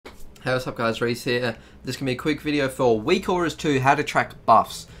Hey, what's up guys, Reese here. This can be a quick video for WeakAuras 2, how to track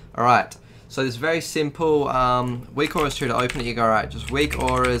buffs. Alright, so it's very simple. WeakAuras 2, to open it you go, alright, just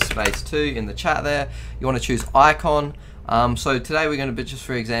WeakAuras space 2 in the chat there. You want to choose icon. So today we're going to be just,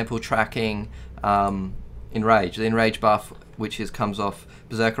 for example, tracking Enrage, the Enrage buff, which comes off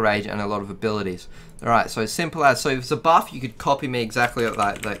Berserker Rage and a lot of abilities. Alright, so it's simple as, so if it's a buff, you could copy me exactly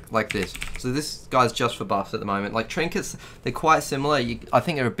like this. So this guy's just for buffs at the moment. Like trinkets, they're quite similar. I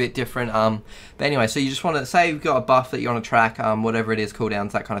think they're a bit different. But anyway, so you just want to, say you've got a buff that you want to track, whatever it is,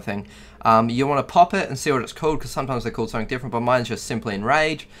 cooldowns, that kind of thing. You want to pop it and see what it's called, because sometimes they're called something different, but mine's just simply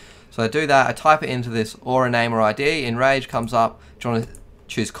Enrage. So I do that, I type it into this aura name or ID, Enrage comes up, do you want to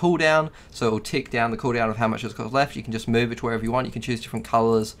choose cooldown, so it will tick down the cooldown of how much it's got left. You can just move it to wherever you want. You can choose different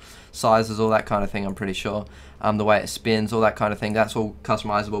colors, sizes, all that kind of thing, I'm pretty sure. The way it spins, all that kind of thing, that's all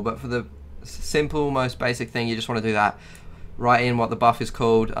customizable. But for the simple, most basic thing, you just want to do that. Write in what the buff is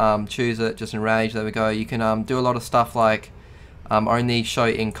called, choose it, just Enrage, there we go. You can do a lot of stuff like only show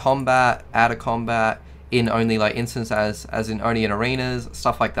in combat, out of combat, in only like instance, as in only in arenas,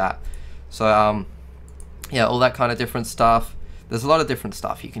 stuff like that. So yeah, all that kind of different stuff. There's a lot of different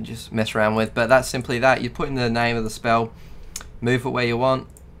stuff you can just mess around with, but that's simply that. You put in the name of the spell, move it where you want,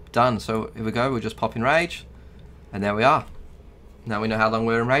 done. So here we go, we'll just pop Enrage, and there we are. Now we know how long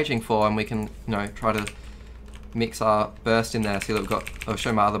we're enraging for, and we can, you know, try to mix our burst in there. See, look, we've got, I'll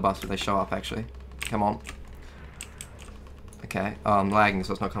show my other buffs if they show up actually. Come on. Okay, oh, I'm lagging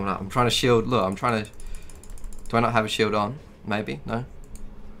so it's not coming up. I'm trying to shield, look, I'm trying to, do I not have a shield on? Maybe, no?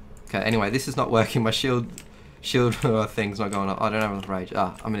 Okay, anyway, this is not working, my shield thing's not going on. I don't have enough rage.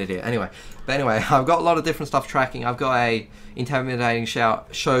 I'm an idiot. Anyway, I've got a lot of different stuff tracking. I've got a intimidating shout,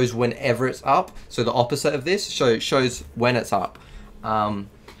 shows whenever it's up. So the opposite of this shows when it's up.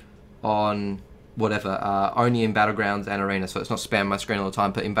 On whatever, only in battlegrounds and arena. So it's not spam my screen all the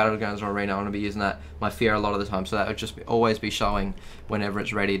time. But in battlegrounds or arena, I want to be using my fear a lot of the time. So that would just always be showing whenever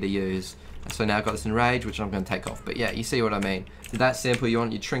it's ready to use. So now I've got this Enrage, which I'm going to take off. But yeah, you see what I mean. It's that simple. You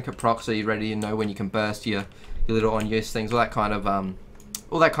want your trinket proc, so you're ready to know when you can burst your little on-use things, all that kind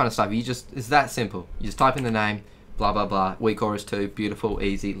of stuff. It's that simple. You just type in the name, blah blah blah. WeakAuras 2, beautiful,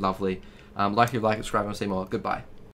 easy, lovely. Like if you like it, subscribe and see more. Goodbye.